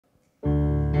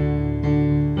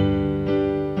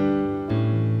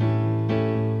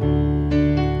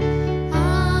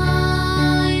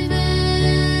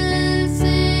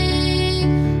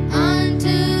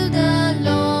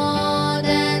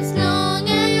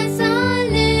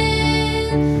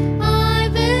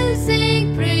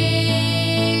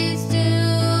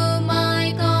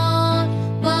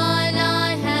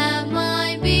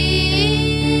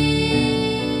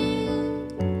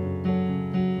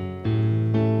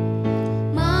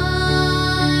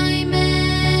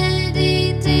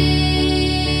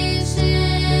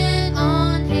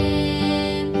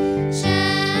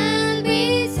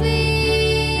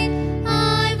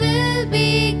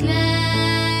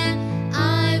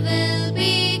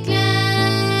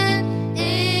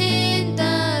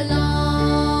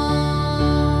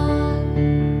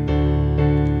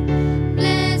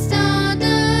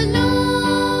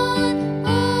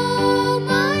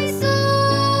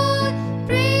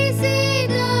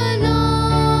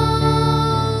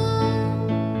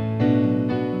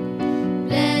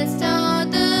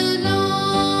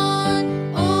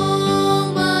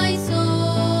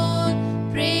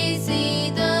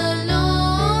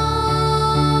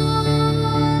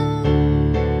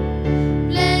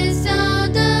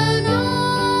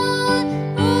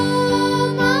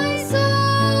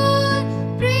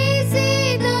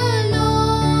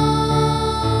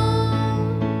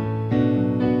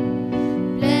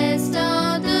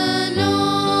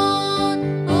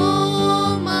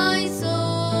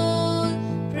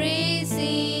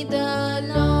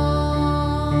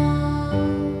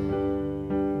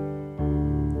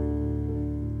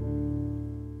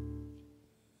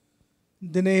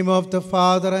the name of the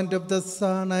Father, and of the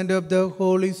Son, and of the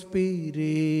Holy Spirit.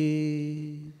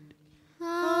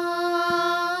 Amen.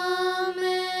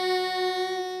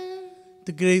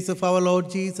 The grace of our Lord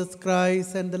Jesus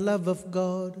Christ, and the love of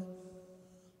God,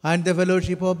 and the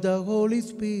fellowship of the Holy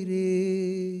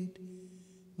Spirit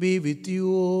be with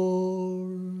you all.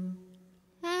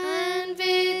 And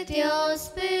with your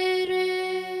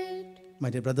spirit. My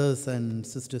dear brothers and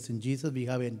sisters in Jesus, we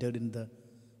have entered in the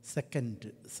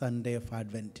second Sunday of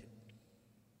Advent.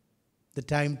 The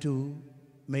time to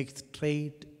make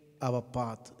straight our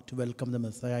path to welcome the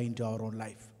Messiah into our own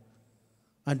life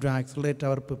and to accelerate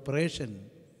our preparation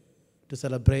to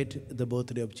celebrate the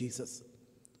birthday of Jesus.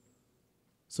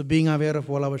 So being aware of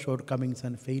all our shortcomings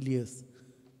and failures,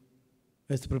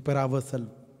 let's prepare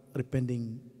ourselves,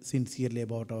 repenting sincerely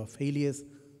about our failures.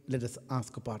 Let us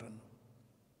ask pardon.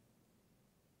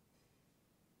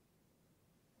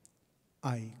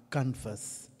 I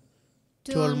confess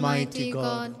To Almighty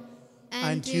God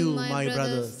and to you, my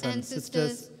brothers and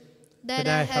sisters, that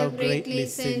I have greatly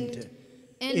sinned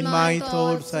in my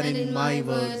thoughts and in my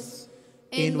words,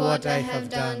 in what I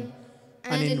have done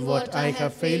and in what I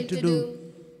have failed to do,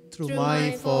 through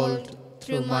my fault,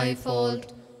 through my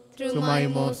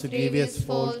most grievous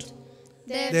fault.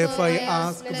 Therefore I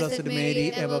ask Blessed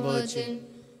Mary, ever Virgin,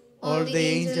 all the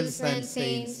angels and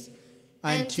saints,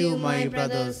 and you, my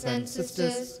brothers and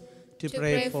sisters, to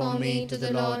pray for me to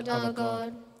the Lord our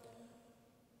God.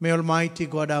 May Almighty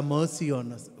God have mercy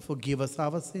on us, forgive us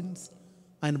our sins,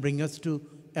 and bring us to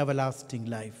everlasting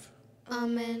life.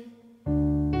 Amen.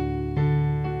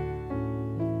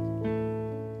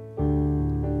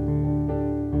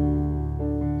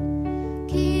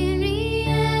 Kyrie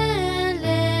eleison,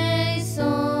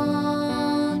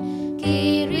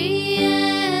 Kyrie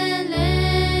eleison,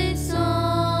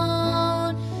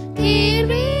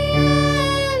 Kyrie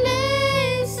eleison,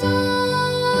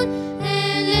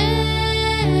 eleison.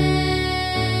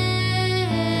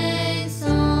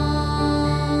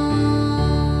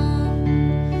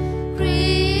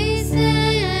 Christ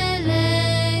eleison,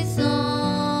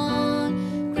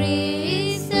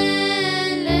 Christ eleison,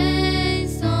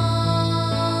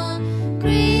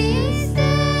 Christ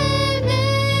eleison,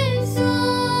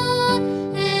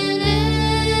 eleison.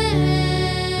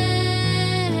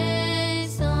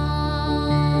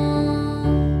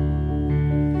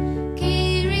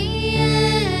 Kyrie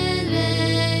eleison,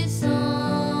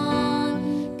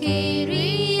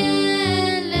 Kyrie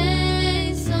eleison,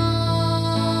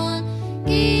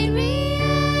 Kyrie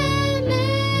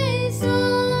eleison,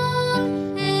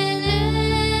 eleison.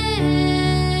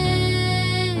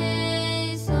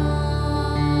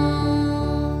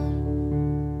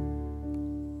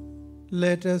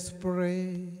 Let us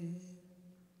pray.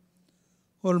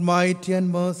 Almighty and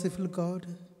merciful God,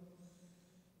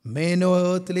 may no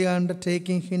earthly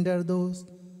undertaking hinder those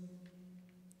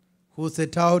who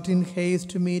set out in haste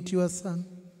to meet your Son,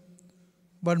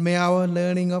 but may our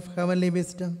learning of heavenly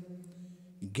wisdom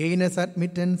gain us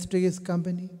admittance to his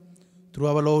company, through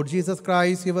our Lord Jesus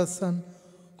Christ, your Son,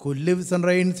 who lives and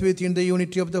reigns with you in the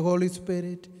unity of the Holy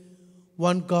Spirit,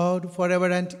 one God,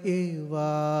 forever and ever.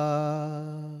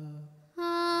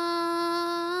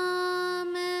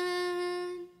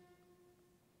 Amen.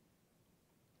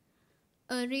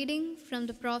 A reading from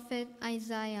the prophet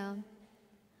Isaiah.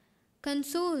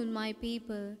 Console my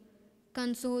people,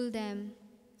 console them,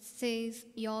 says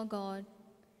your God.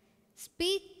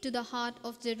 Speak to the heart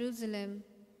of Jerusalem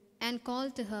and call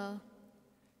to her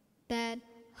that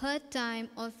her time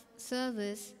of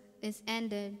service is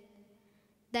ended,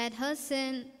 that her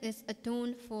sin is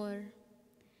atoned for,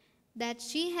 that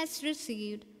she has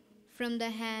received from the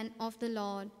hand of the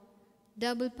Lord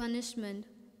double punishment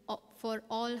for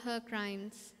all her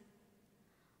crimes.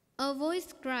 A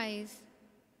voice cries,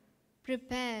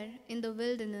 "Prepare in the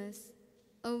wilderness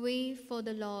a way for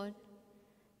the Lord.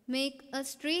 Make a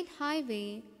straight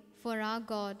highway for our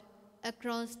God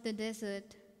across the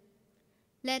desert.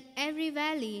 Let every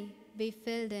valley be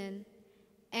filled in,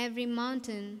 every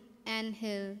mountain and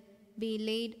hill be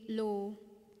laid low.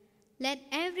 Let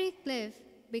every cliff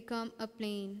become a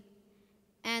plain,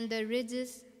 and the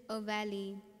ridges a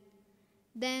valley.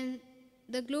 Then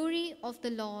the glory of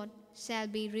the Lord shall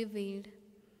be revealed,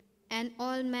 and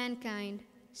all mankind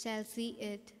shall see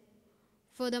it,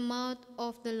 for the mouth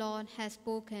of the Lord has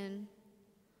spoken.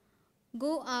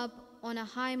 Go up on a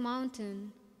high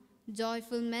mountain,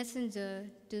 joyful messenger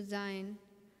to Zion.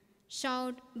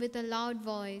 Shout with a loud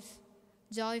voice,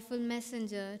 joyful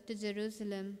messenger to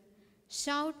Jerusalem.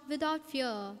 Shout without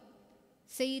fear.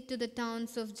 Say to the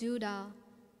towns of Judah,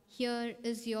 here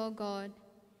is your God.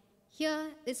 Here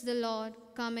is the Lord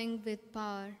coming with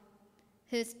power.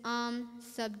 his arm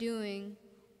subduing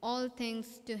all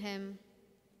things to him.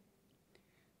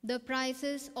 The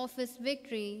prizes of his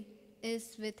victory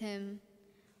is with him.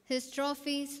 His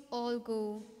trophies all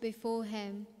go before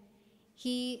him.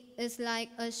 He is like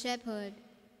a shepherd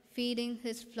feeding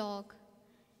his flock,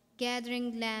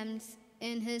 gathering lambs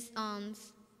in his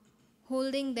arms,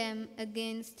 holding them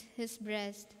against his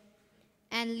breast,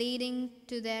 and leading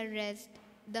to their rest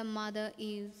the mother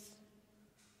eves.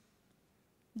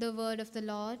 The word of the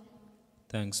Lord.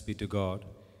 Thanks be to God.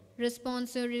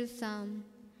 Responsorial Psalm.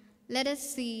 Let us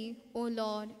see, O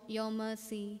Lord, your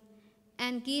mercy,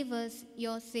 and give us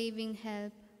your saving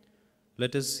help.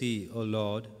 Let us see, O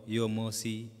Lord, your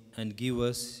mercy, and give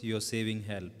us your saving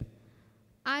help.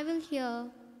 I will hear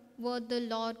what the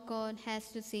Lord God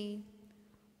has to say,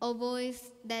 a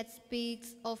voice that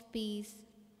speaks of peace.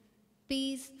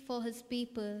 Peace for his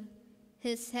people.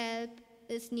 His help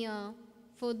is near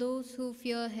for those who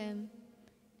fear him,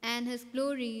 and his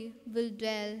glory will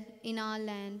dwell in our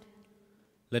land.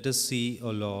 Let us see, O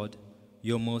Lord,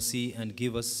 your mercy, and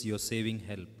give us your saving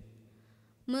help.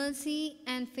 Mercy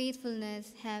and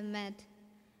faithfulness have met.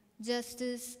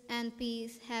 Justice and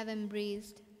peace have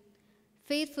embraced.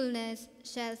 Faithfulness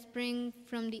shall spring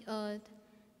from the earth,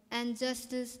 and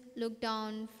justice look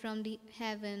down from the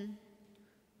heaven.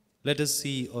 Let us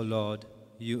see, O Lord,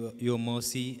 your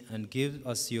mercy, and give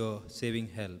us your saving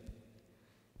help.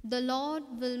 The Lord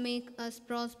will make us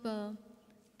prosper,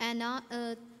 and our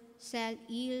earth shall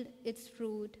yield its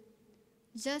fruit.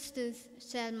 Justice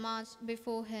shall march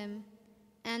before him,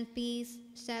 and peace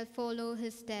shall follow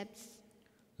his steps.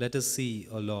 Let us see,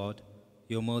 O Lord,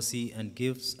 your mercy, and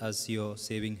give us your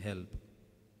saving help.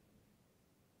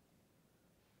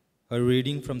 A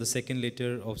reading from the second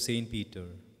letter of St. Peter.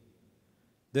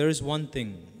 There is one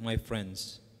thing, my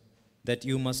friends, that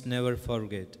you must never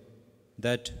forget,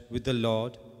 that with the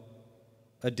Lord,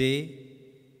 a day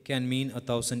can mean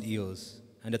 1,000 years,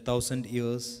 and 1,000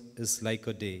 years is like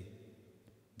a day.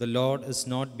 The Lord is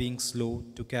not being slow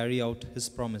to carry out his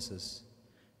promises,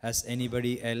 as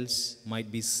anybody else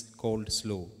might be called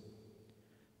slow.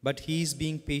 But he is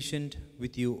being patient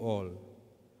with you all,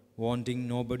 wanting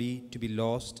nobody to be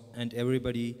lost and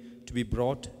everybody to be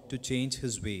brought to change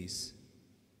his ways.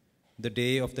 The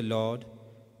day of the Lord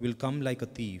will come like a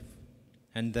thief,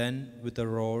 and then with a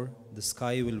roar the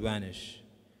sky will vanish.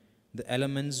 The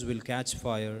elements will catch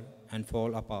fire and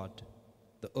fall apart.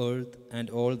 The earth and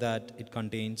all that it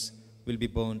contains will be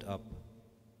burned up.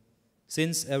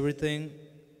 Since everything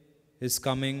is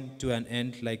coming to an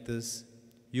end like this,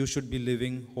 you should be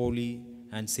living holy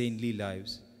and saintly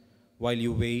lives while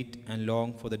you wait and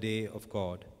long for the day of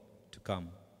God to come,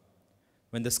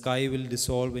 when the sky will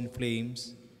dissolve in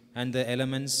flames and the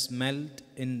elements melt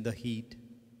in the heat.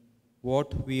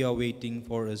 What we are waiting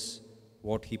for is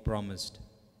what he promised,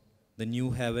 the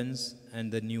new heavens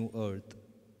and the new earth,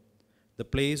 the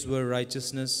place where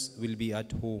righteousness will be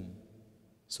at home.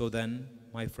 So then,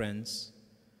 my friends,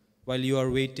 while you are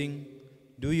waiting,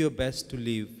 do your best to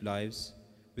live lives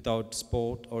without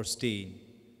spot or stain,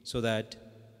 so that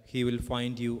he will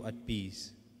find you at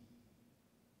peace.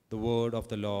 The word of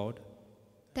the Lord.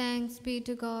 Thanks be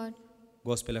to God.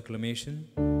 Gospel acclamation.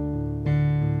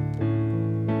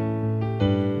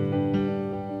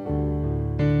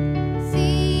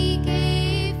 Seek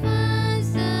ye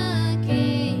first the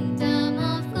kingdom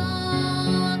of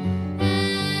God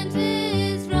and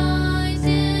his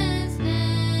righteousness,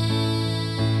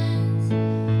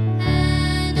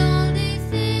 and all these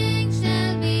things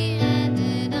shall be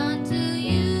added unto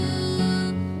you.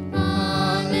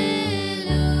 Hallelujah,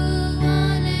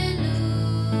 hallelujah.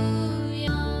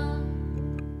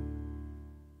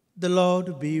 The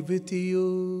Lord be with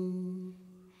you.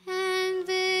 And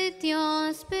with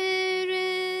your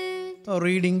spirit. A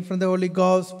reading from the Holy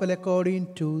Gospel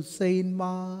according to St.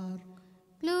 Mark.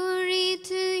 Glory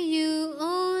to you,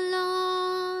 O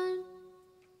Lord.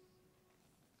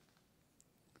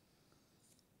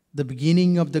 The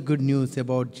beginning of the good news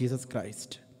about Jesus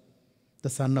Christ, the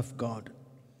Son of God,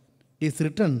 is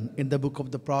written in the book of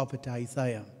the prophet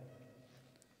Isaiah.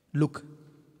 Look,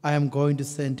 I am going to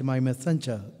send my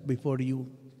messenger before you.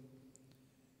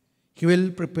 He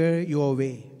will prepare your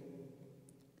way.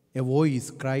 A voice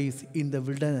cries in the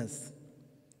wilderness,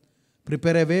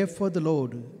 prepare a way for the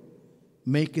Lord,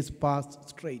 make his path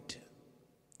straight.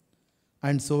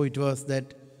 And so it was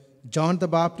that John the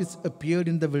Baptist appeared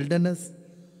in the wilderness,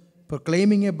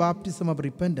 proclaiming a baptism of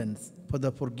repentance for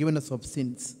the forgiveness of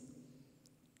sins.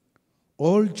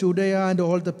 All Judea and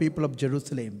all the people of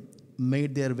Jerusalem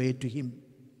made their way to him.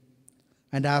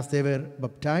 And as they were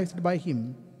baptized by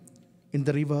him in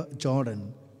the river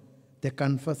Jordan, they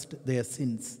confessed their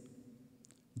sins.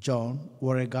 John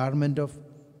wore a garment of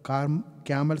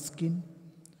camel skin,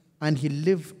 and he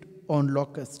lived on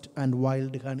locust and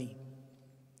wild honey.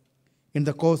 In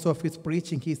the course of his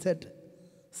preaching, he said,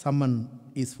 "Someone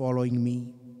is following me,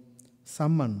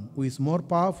 someone who is more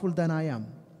powerful than I am,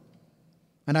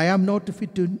 and I am not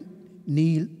fit to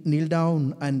kneel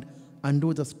down and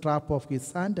undo the strap of his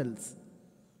sandals.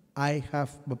 I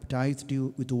have baptized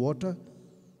you with water,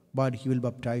 but he will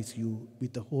baptize you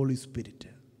with the Holy Spirit."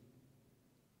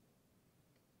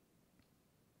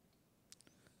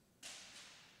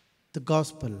 The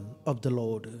Gospel of the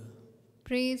Lord.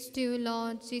 Praise to you,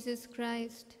 Lord Jesus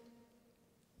Christ.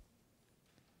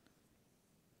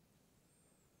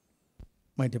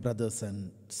 My dear brothers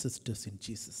and sisters in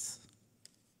Jesus,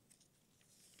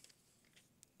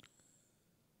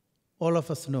 all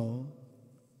of us know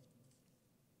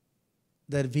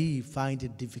that we find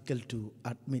it difficult to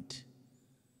admit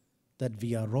that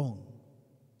we are wrong.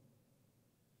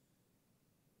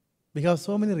 We have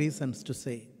so many reasons to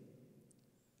say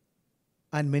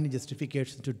and many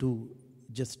justifications to do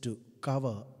just to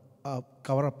cover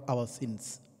up our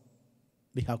sins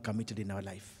we have committed in our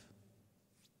life.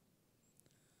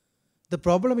 The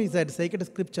problem is that sacred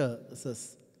scripture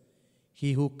says,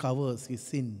 "He who covers his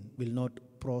sin will not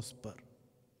prosper."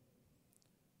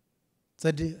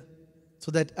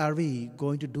 So that are we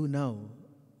going to do now?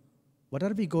 What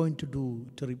are we going to do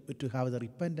to have the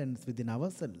repentance within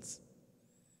ourselves?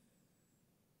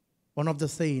 One of the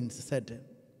saints said,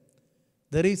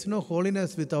 "There is no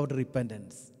holiness without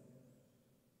repentance.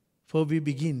 For we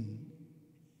begin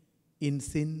in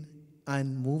sin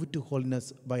and move to holiness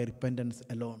by repentance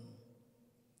alone."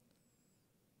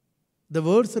 The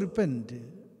words repent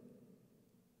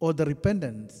or the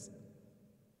repentance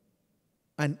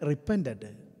and repented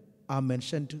are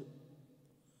mentioned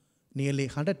nearly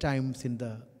 100 times in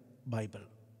the Bible.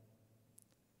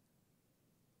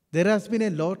 There has been a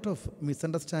lot of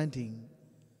misunderstanding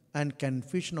and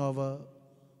confusion over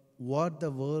what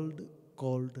the world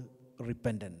called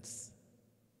repentance.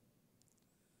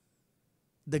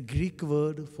 The Greek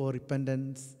word for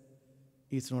repentance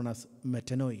is known as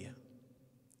metanoia.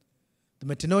 The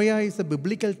metanoia is a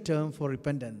biblical term for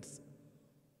repentance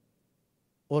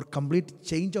or complete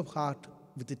change of heart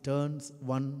which turns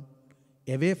one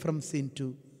away from sin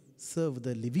to serve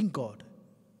the living God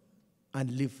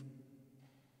and live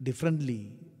differently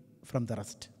from the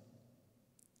rest.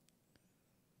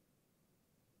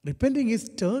 Repenting is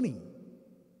turning.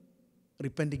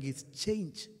 Repenting is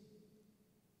change.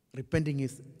 Repenting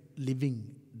is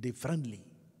living differently.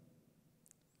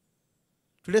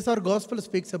 Today's our gospel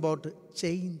speaks about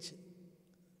change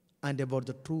and about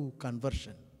the true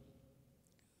conversion.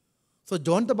 So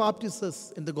John the Baptist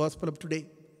says in the gospel of today,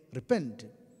 "Repent,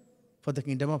 for the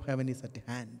kingdom of heaven is at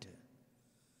hand."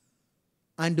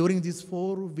 And during this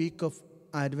 4 week of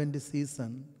Advent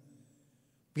season,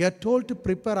 we are told to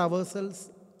prepare ourselves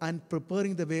and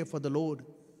preparing the way for the Lord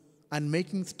and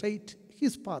making straight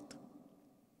his path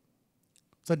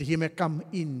so that he may come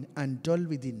in and dwell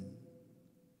within.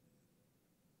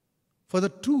 For the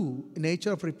true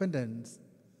nature of repentance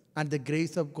and the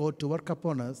grace of God to work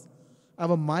upon us,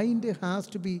 our mind has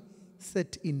to be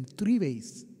set in 3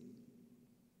 ways.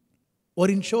 Or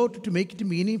in short, to make it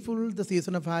meaningful, the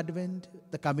season of Advent,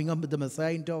 the coming of the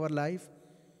Messiah into our life,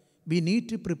 we need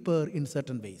to prepare in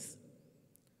certain ways.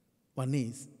 One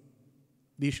is,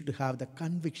 we should have the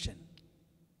conviction.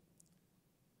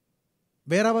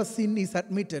 Where our sin is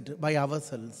admitted by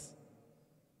ourselves,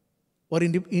 or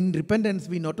in repentance,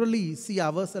 we not only see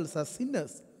ourselves as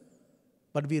sinners,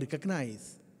 but we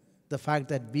recognize the fact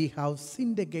that we have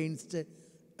sinned against a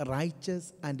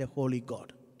righteous and a holy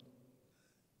God.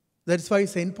 That's why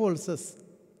St. Paul says,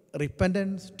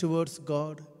 repentance towards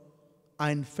God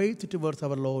and faith towards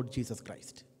our Lord Jesus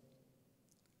Christ.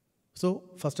 So,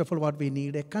 first of all, what we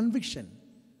need a conviction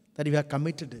that we have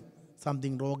committed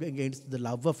something wrong against the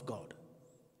love of God.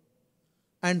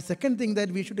 And second thing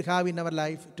that we should have in our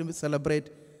life to celebrate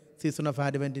season of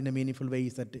Advent in a meaningful way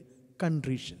is that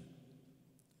contrition,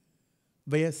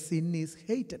 where sin is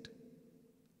hated.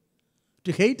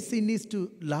 To hate sin is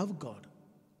to love God.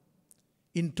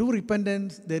 In true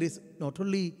repentance, there is not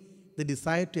only the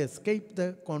desire to escape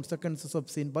the consequences of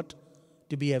sin, but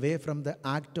to be away from the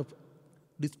act of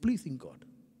displeasing God.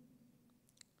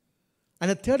 And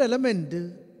a third element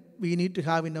we need to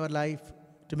have in our life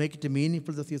to make it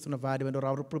meaningful the season of Advent, or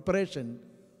our preparation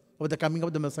of the coming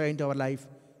of the Messiah into our life,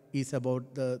 is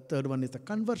about the third one is the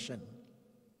conversion,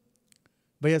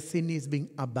 where sin is being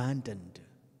abandoned.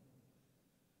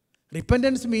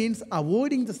 Repentance means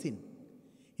avoiding the sin.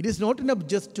 It is not enough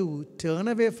just to turn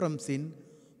away from sin,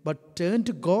 but turn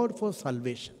to God for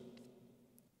salvation.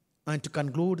 And to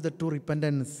conclude, the true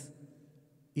repentance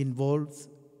involves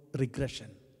regression.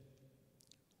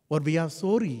 Or we are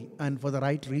sorry and for the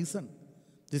right reason.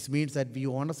 This means that we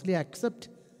honestly accept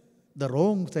the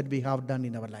wrongs that we have done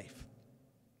in our life.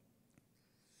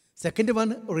 Second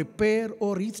one, repair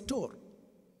or restore.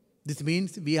 This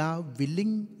means we are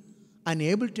willing and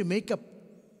able to make up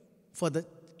for the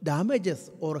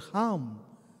damages or harm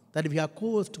that we have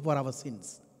caused for our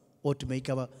sins, or to make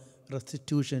our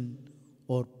restitution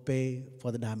or pay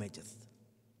for the damages.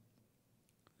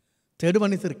 Third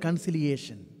one is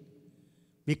reconciliation.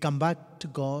 We come back to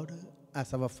God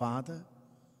as our Father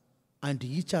and to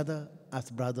each other as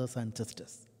brothers and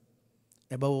sisters.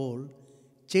 Above all,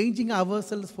 changing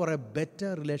ourselves for a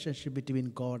better relationship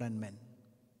between God and men.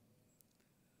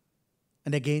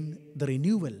 And again, the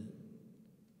renewal.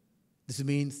 This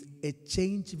means a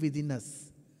change within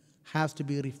us has to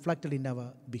be reflected in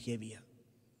our behavior.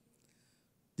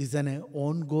 This is an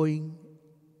ongoing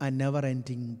and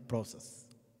never-ending process.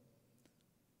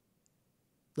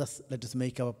 Thus, let us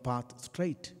make our path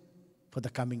straight for the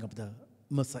coming of the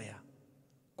Messiah,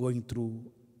 going through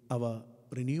our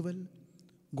renewal,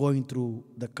 going through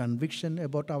the conviction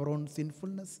about our own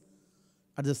sinfulness,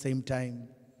 at the same time,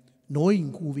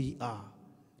 knowing who we are.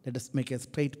 Let us make a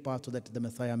straight path so that the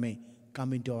Messiah may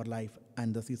come into our life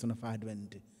and the season of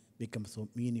Advent become so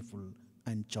meaningful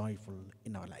and joyful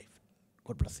in our life.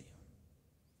 God bless you.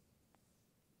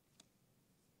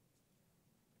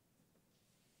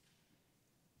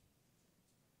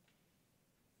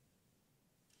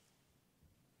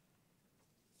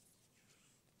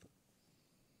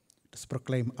 Let's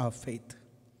proclaim our faith.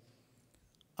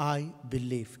 I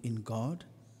believe in God,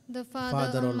 the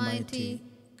Father Almighty,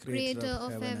 creator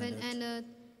of heaven and earth,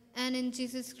 and in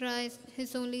Jesus Christ,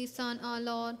 his only Son, our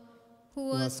Lord, who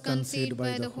was conceived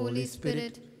by the Holy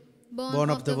Spirit, born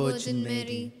of the Virgin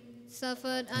Mary,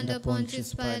 suffered under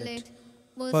Pontius Pilate,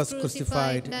 was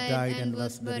crucified, died, and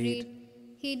was buried.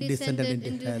 He descended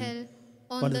into hell.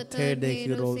 On the third day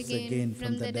he rose again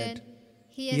from the dead.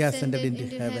 He ascended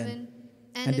into heaven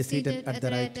and is seated at the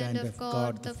right hand of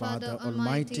God the Father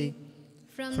Almighty.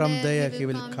 From there he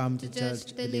will come to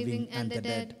judge the living and the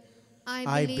dead.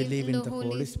 I believe in the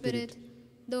Holy Spirit,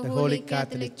 the Holy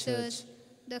Catholic Church,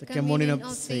 the communion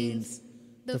of saints,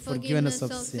 the forgiveness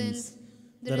of sins,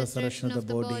 the resurrection of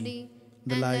the body,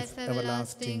 the life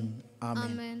everlasting.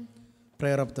 Amen.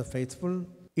 Prayer of the faithful.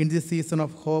 In this season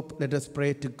of hope, let us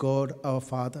pray to God our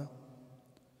Father,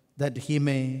 that he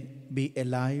may be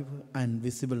alive and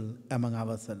visible among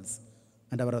ourselves.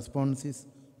 And our response is,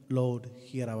 Lord,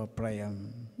 hear our prayer.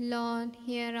 Lord,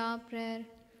 hear our prayer.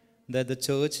 That the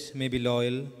Church may be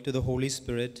loyal to the Holy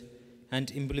Spirit and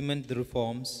implement the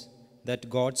reforms that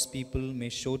God's people may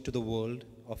show to the world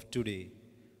of today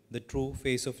the true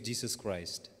face of Jesus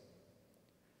Christ.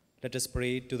 Let us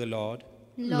pray to the Lord.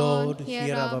 Lord,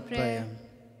 hear our prayer.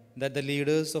 That the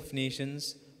leaders of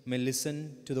nations may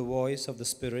listen to the voice of the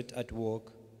Spirit at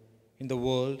work in the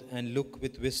world and look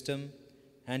with wisdom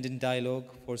and in dialogue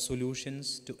for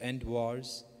solutions to end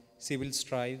wars, civil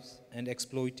strifes, and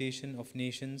exploitation of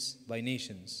nations by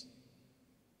nations.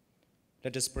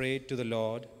 Let us pray to the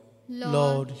Lord.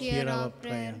 Lord, hear our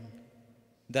prayer.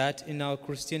 That in our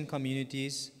Christian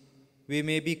communities we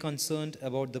may be concerned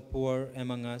about the poor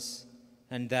among us,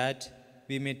 and that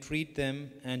we may treat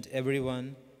them and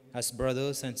everyone as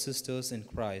brothers and sisters in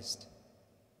Christ.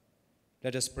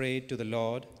 Let us pray to the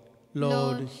Lord.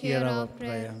 Lord, hear our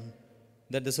prayer.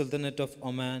 That the Sultanate of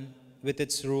Oman, with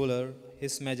its ruler,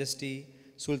 His Majesty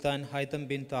Sultan Haitham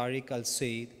bin Tariq Al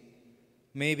Said,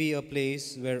 may be a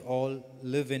place where all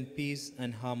live in peace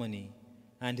and harmony,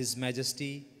 and His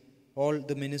Majesty, all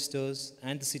the ministers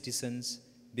and the citizens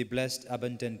be blessed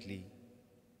abundantly.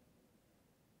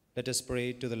 Let us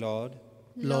pray to the Lord.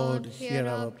 Lord, hear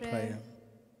our prayer.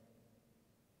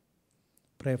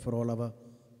 Pray for all our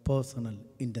personal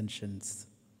intentions.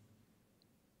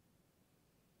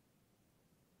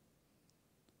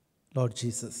 Lord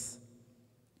Jesus,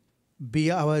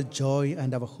 be our joy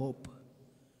and our hope.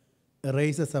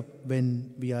 Raise us up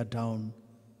when we are down,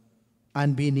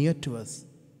 and be near to us,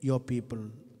 your people.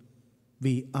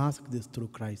 We ask this through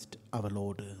Christ our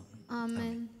Lord.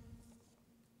 Amen.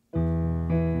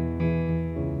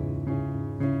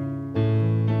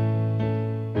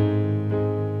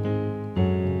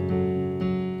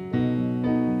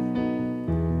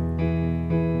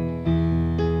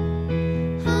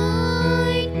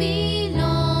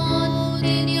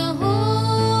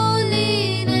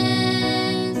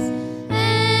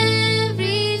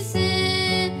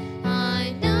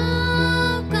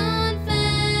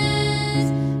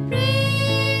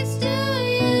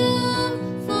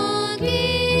 For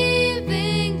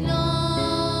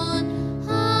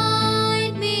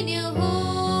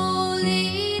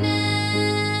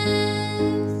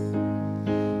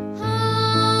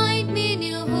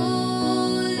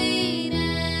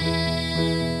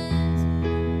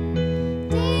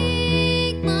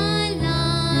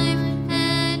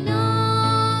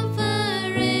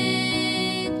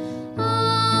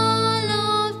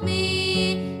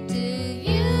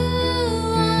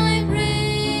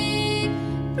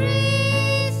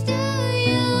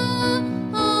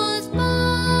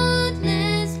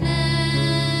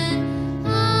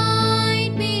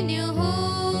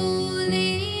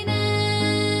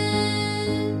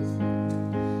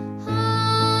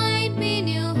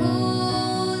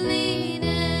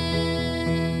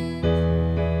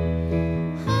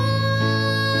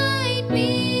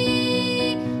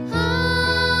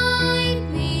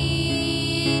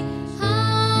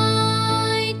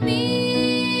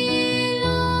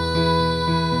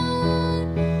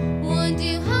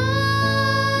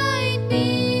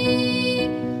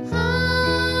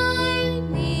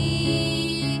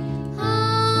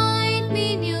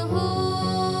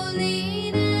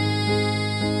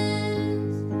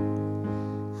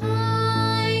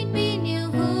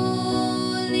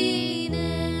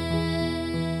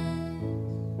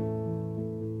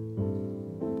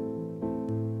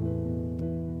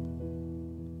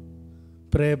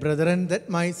Pray, brethren, that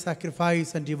my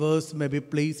sacrifice and yours may be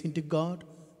pleasing to God,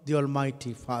 the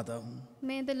Almighty Father.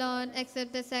 May the Lord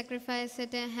accept the sacrifice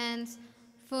at our hands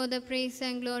for the praise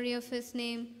and glory of his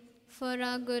name, for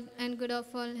our good and good of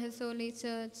all his holy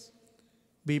church.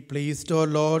 Be pleased, O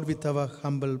Lord, with our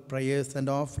humble prayers and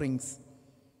offerings.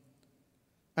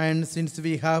 And since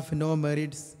we have no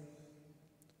merits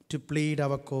to plead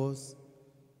our cause,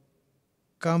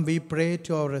 come, we pray,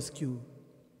 to our rescue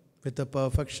with the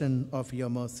perfection of your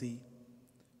mercy.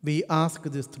 We ask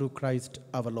this through Christ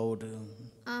our Lord.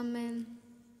 Amen.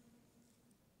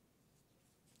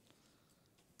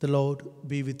 The Lord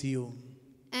be with you.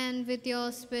 And with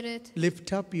your spirit,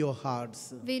 Lift up your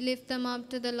hearts. we lift them up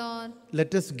to the Lord.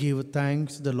 Let us give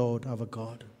thanks to the Lord our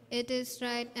God. It is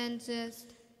right and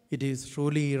just. It is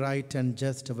truly right and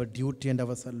just, our duty and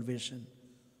our salvation,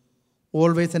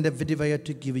 always and everywhere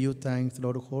to give you thanks,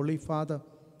 Lord, Holy Father,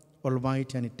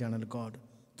 Almighty and eternal God,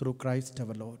 through Christ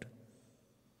our Lord.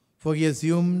 For he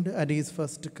assumed at his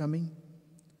first coming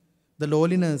the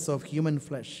lowliness of human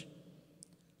flesh,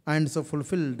 and so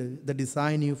fulfilled the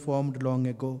design you formed long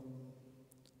ago,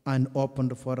 and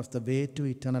opened for us the way to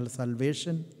eternal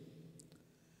salvation,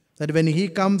 that when he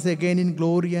comes again in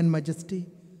glory and majesty,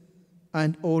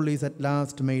 and all is at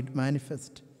last made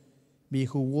manifest, we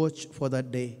who watch for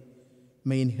that day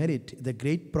may inherit the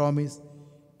great promise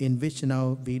in which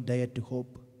now we dare to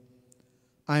hope.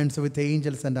 And so with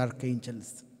angels and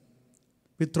archangels,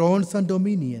 with thrones and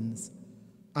dominions,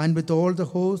 and with all the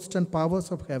hosts and powers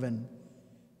of heaven,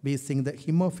 we sing the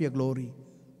hymn of your glory,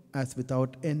 as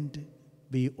without end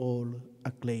we all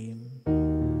acclaim.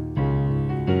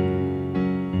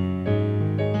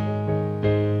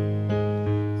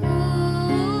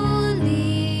 Holy,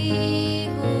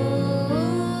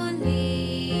 holy,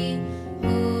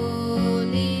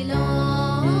 holy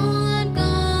Lord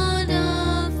God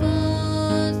of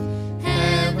hosts,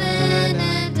 heaven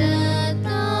and earth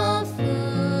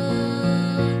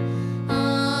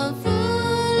are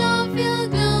full of your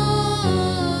glory.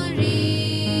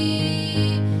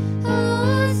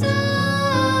 Hosanna,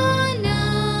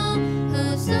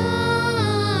 Hosanna,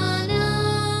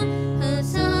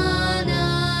 Hosanna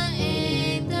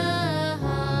in the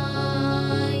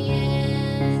highest.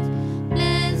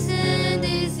 Blessed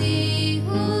is he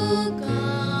who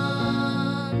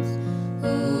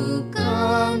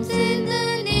comes in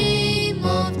the name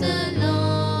of the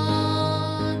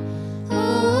Lord.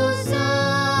 Hosanna,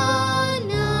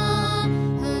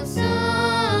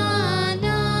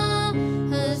 Hosanna,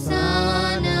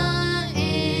 Hosanna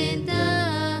in the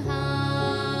highest.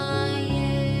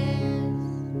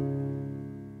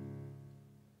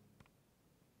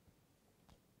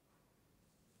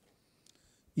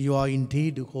 You are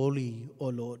indeed holy, O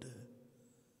Lord,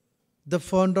 the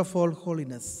fount of all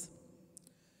holiness.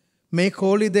 Make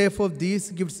holy, therefore, these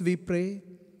gifts, we pray,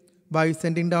 by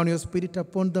sending down your Spirit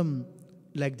upon them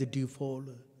like the dewfall,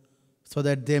 so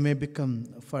that they may become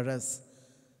for us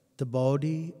the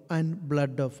body and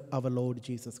blood of our Lord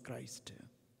Jesus Christ.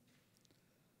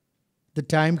 The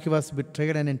time he was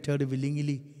betrayed and entered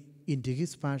willingly into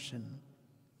his passion,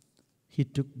 he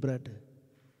took bread,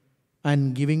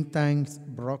 and giving thanks,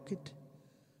 broke it,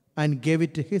 and gave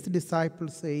it to his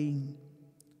disciples, saying,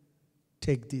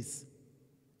 "Take this,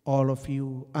 all of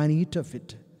you, and eat of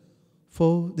it,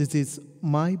 for this is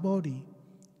my body,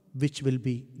 which will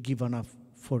be given up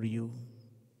for you."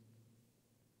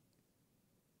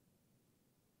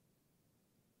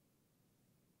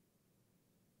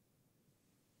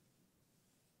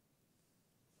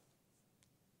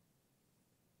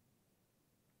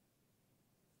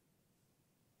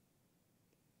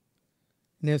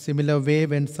 In a similar way,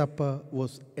 when supper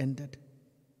was ended,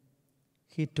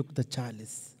 he took the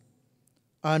chalice,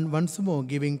 and once more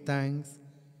giving thanks,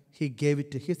 he gave it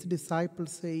to his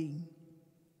disciples, saying,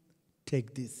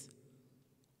 "Take this,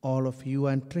 all of you,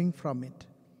 and drink from it.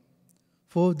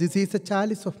 For this is the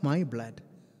chalice of my blood,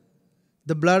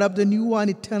 the blood of the new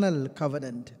and eternal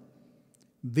covenant,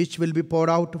 which will be poured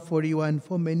out for you and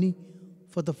for many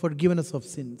for the forgiveness of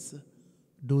sins.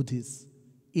 Do this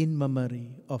in memory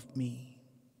of me."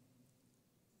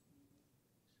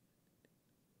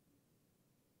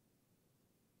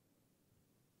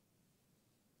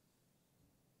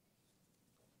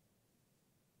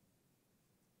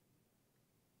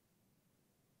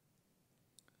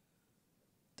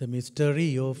 The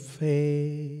mystery of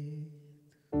faith.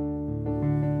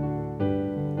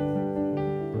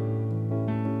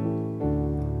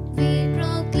 We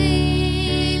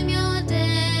proclaim your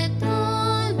death, O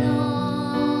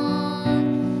Lord,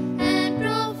 and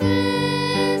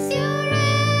profess your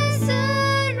resurrection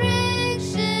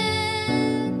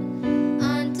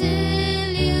until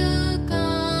you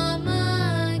come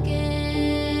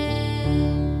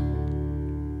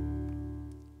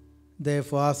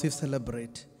Therefore, as we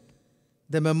celebrate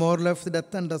the memorial of the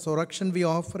death and resurrection, we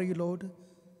offer you, Lord,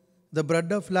 the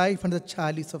bread of life and the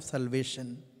chalice of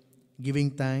salvation, giving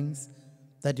thanks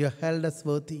that you held us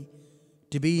worthy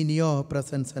to be in your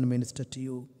presence and minister to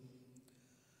you.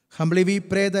 Humbly we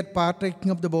pray that partaking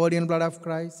of the body and blood of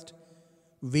Christ,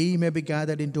 we may be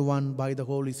gathered into one by the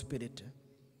Holy Spirit.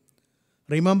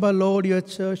 Remember, Lord, your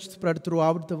church spread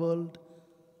throughout the world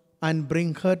and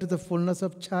bring her to the fullness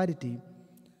of charity,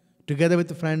 together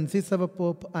with Francis, our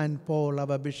Pope, and Paul,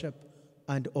 our Bishop,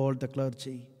 and all the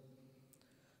clergy.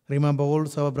 Remember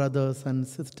also our brothers and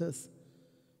sisters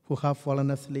who have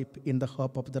fallen asleep in the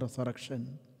hope of the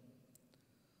resurrection.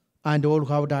 And all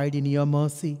who have died in your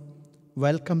mercy,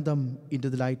 welcome them into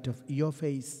the light of your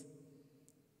face.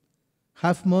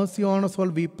 Have mercy on us all,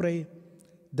 we pray,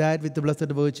 that with the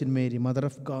Blessed Virgin Mary, Mother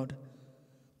of God,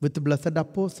 with the blessed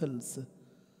apostles,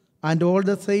 and all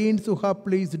the saints who have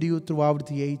pleased you throughout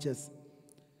the ages,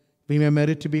 we may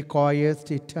merit to be co-heirs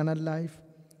to eternal life,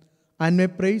 and may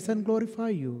praise and glorify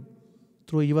you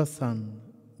through your Son,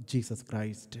 Jesus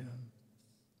Christ.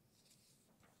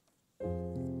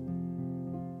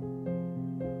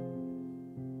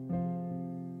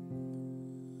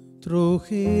 Through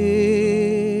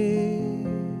him,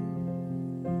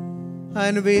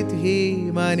 and with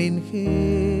him, and in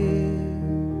him,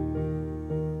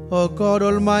 O God,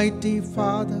 Almighty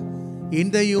Father, in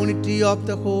the unity of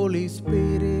the Holy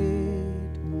Spirit,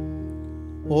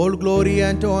 all glory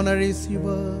and honor is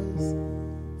yours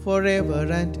forever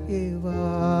and ever.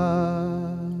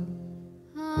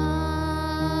 Amen.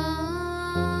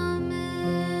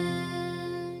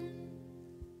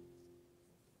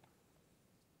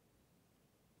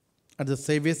 At the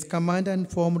Saviour's command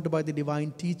and formed by the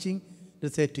divine teaching, to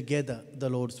say together the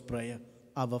Lord's Prayer.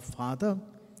 Our Father,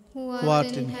 who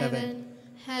art in heaven,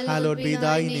 hallowed be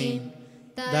thy name.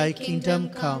 Thy kingdom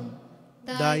come,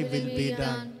 thy will be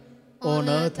done, on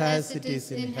earth as it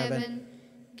is in heaven.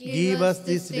 Give us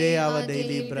this day our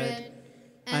daily bread,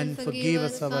 and forgive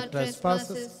us our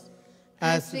trespasses,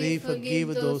 as we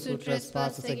forgive those who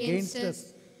trespass against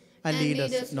us. And lead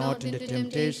us not into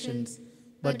temptations,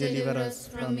 but deliver us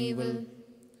from evil.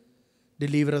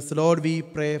 Deliver us, Lord, we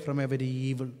pray, from every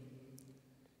evil.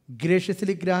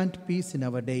 Graciously grant peace in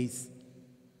our days,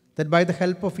 that by the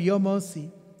help of your mercy,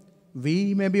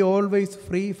 we may be always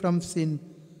free from sin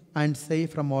and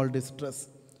safe from all distress,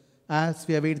 as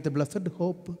we await the blessed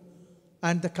hope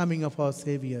and the coming of our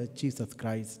Savior, Jesus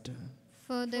Christ.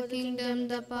 For the kingdom,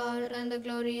 the power, and the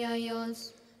glory are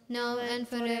yours, now and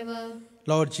forever.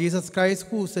 Lord Jesus Christ,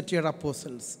 who said to your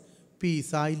apostles,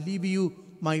 "Peace I leave you,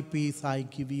 my peace I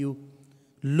give you,"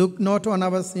 look not on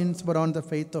our sins, but on the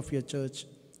faith of your church,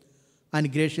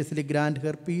 and graciously grant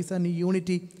her peace and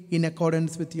unity in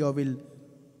accordance with your will,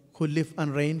 who live and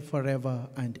reign forever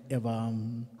and ever.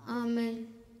 Amen.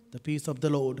 The peace of the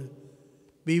Lord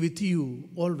be with you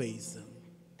always.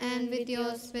 And with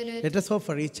your spirit. Let us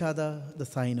offer each other the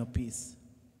sign of peace.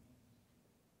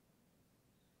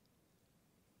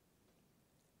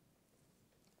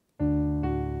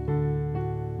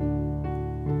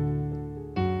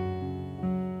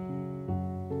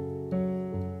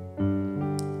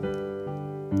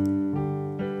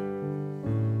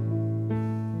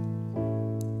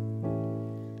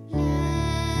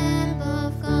 Lamb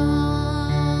of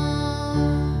God,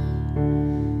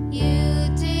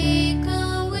 you take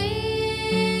away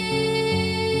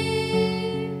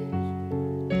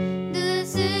the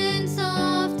sins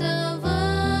of the world.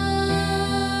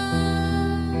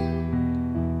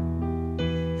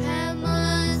 Have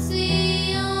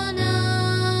mercy on us.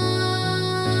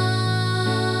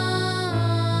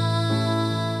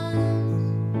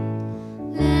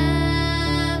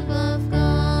 Lamb of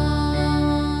God,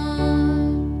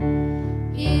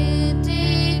 you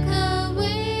take away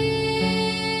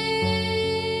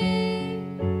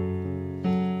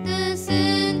the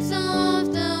sins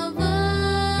of the world.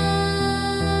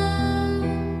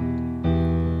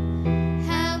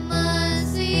 Have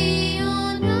mercy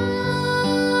on us.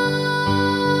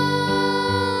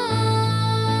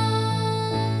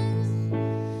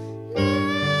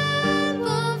 Lamb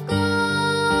of God,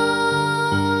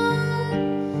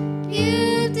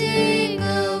 you take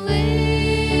away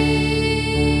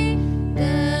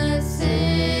the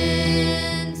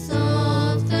sins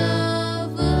of the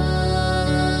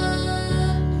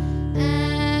world,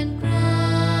 and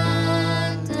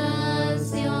grant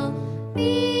us your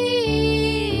peace.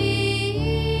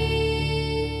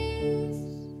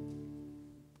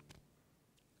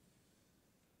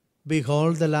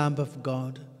 Behold the Lamb of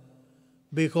God.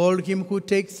 Behold him who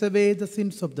takes away the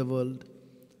sins of the world.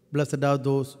 Blessed are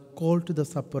those called to the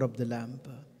supper of the Lamb.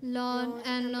 Lord, I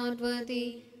am not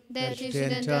worthy that you stay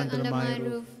should and enter enter under my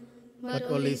roof, but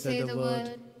only say the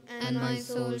word, and my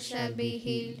soul shall be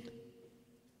healed.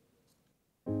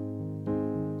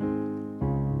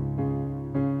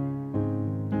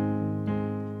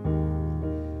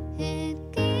 It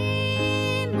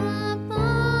came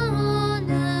upon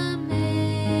a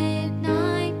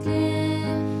midnight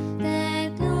clear,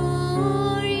 that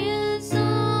glorious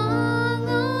song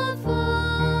of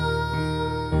all,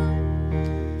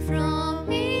 from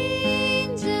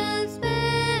angels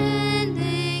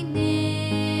bending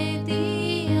near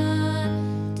the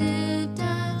earth to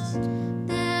touch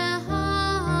their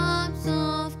harps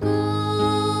of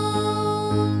gold.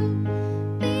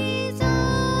 Peace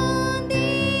on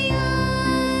the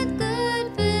earth,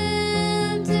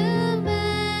 goodwill to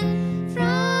men,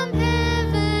 from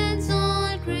heaven's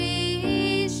all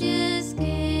gracious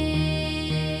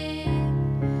King.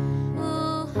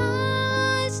 Oh,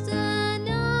 hush the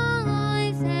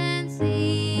noise and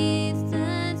cease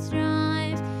the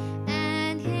strife,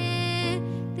 and hear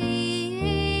the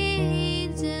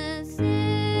angels sing.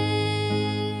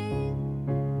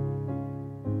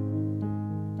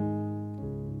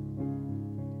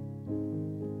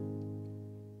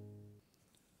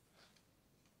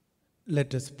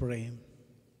 Let us pray.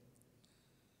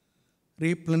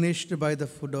 Replenished by the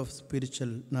food of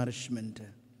spiritual nourishment,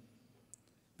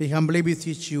 we humbly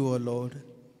beseech you, O Lord,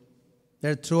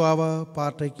 that through our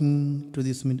partaking to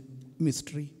this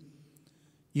mystery,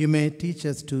 you may teach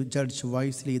us to judge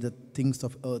wisely the things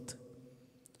of earth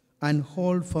and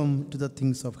hold firm to the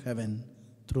things of heaven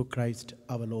through Christ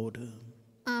our Lord.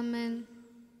 Amen.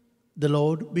 The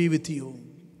Lord be with you.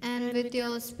 And with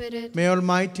your spirit. May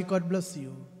Almighty God bless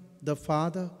you, the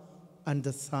Father and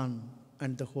the Son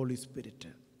and the Holy Spirit.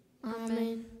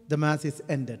 Amen. The Mass is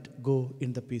ended. Go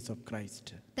in the peace of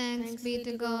Christ. Thanks be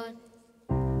to God.